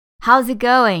How's it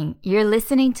going? You're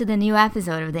listening to the new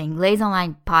episode of the Inglês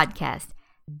Online podcast.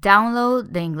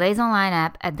 Download the Inglês Online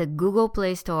app at the Google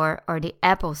Play Store or the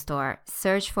Apple Store.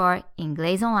 Search for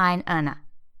Inglês Online Ana.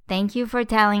 Thank you for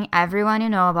telling everyone you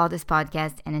know about this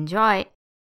podcast and enjoy.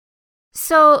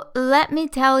 So let me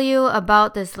tell you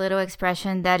about this little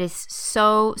expression that is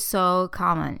so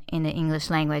common in the English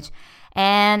language.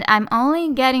 And I'm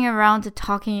only getting around to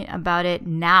talking about it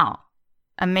now.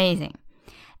 Amazing.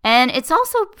 And it's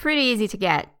also pretty easy to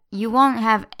get. You won't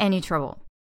have any trouble.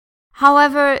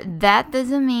 However, that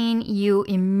doesn't mean you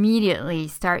immediately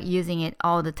start using it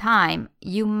all the time.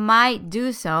 You might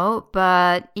do so,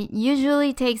 but it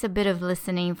usually takes a bit of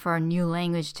listening for a new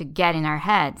language to get in our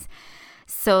heads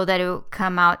so that it will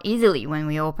come out easily when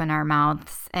we open our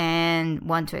mouths and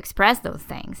want to express those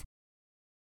things.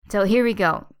 So here we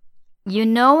go. You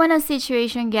know when a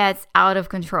situation gets out of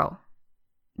control.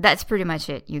 That's pretty much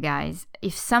it, you guys.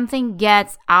 If something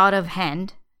gets out of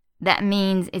hand, that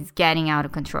means it's getting out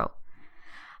of control.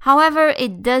 However,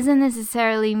 it doesn't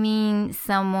necessarily mean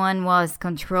someone was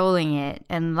controlling it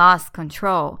and lost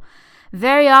control.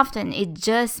 Very often, it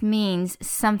just means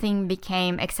something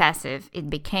became excessive. It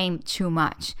became too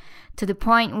much, to the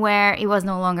point where it was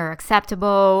no longer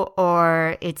acceptable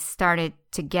or it started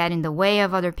to get in the way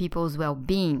of other people's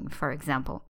well-being, for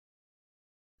example.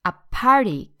 A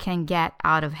party can get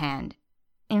out of hand.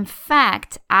 In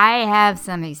fact, I have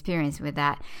some experience with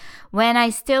that. When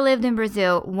I still lived in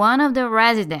Brazil, one of the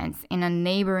residents in a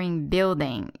neighboring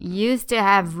building used to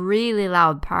have really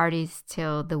loud parties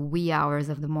till the wee hours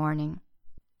of the morning.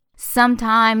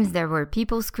 Sometimes there were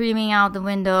people screaming out the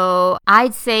window.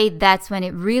 I'd say that's when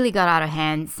it really got out of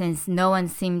hand since no one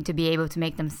seemed to be able to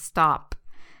make them stop.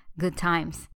 Good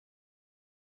times.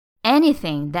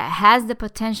 Anything that has the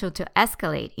potential to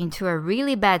escalate into a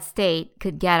really bad state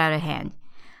could get out of hand.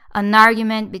 An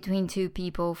argument between two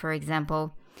people, for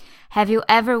example. Have you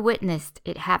ever witnessed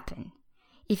it happen?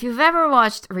 If you've ever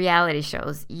watched reality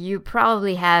shows, you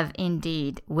probably have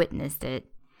indeed witnessed it.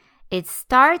 It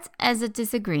starts as a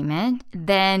disagreement,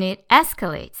 then it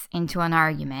escalates into an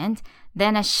argument,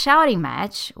 then a shouting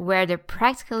match where they're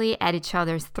practically at each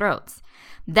other's throats.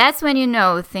 That's when you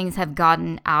know things have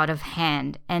gotten out of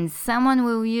hand, and someone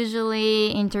will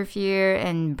usually interfere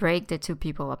and break the two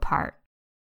people apart.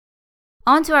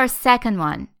 On to our second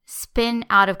one, spin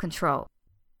out of control.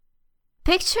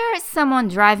 Picture someone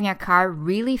driving a car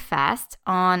really fast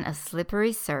on a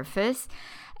slippery surface,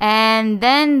 and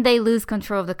then they lose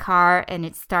control of the car and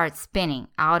it starts spinning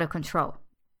out of control.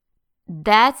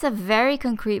 That's a very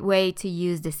concrete way to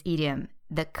use this idiom.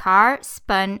 The car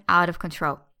spun out of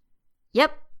control.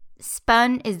 Yep,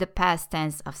 spun is the past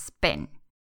tense of spin.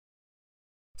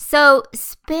 So,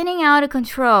 spinning out of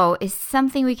control is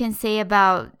something we can say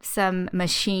about some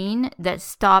machine that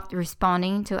stopped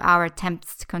responding to our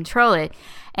attempts to control it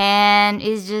and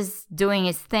is just doing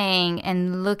its thing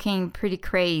and looking pretty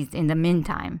crazed in the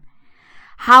meantime.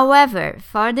 However,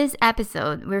 for this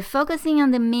episode, we're focusing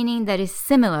on the meaning that is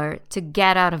similar to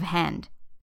get out of hand.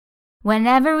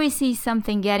 Whenever we see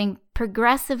something getting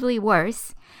progressively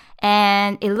worse,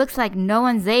 and it looks like no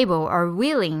one's able or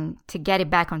willing to get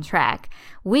it back on track,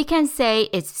 we can say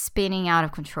it's spinning out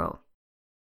of control.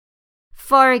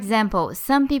 For example,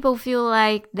 some people feel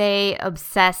like they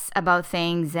obsess about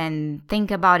things and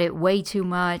think about it way too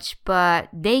much, but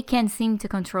they can't seem to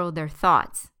control their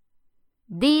thoughts.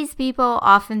 These people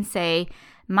often say,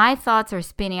 "My thoughts are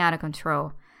spinning out of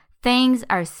control." Things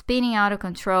are spinning out of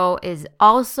control is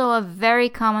also a very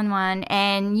common one,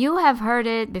 and you have heard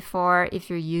it before if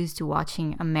you're used to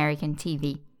watching American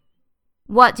TV.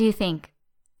 What do you think?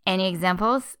 Any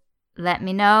examples? Let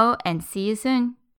me know and see you soon.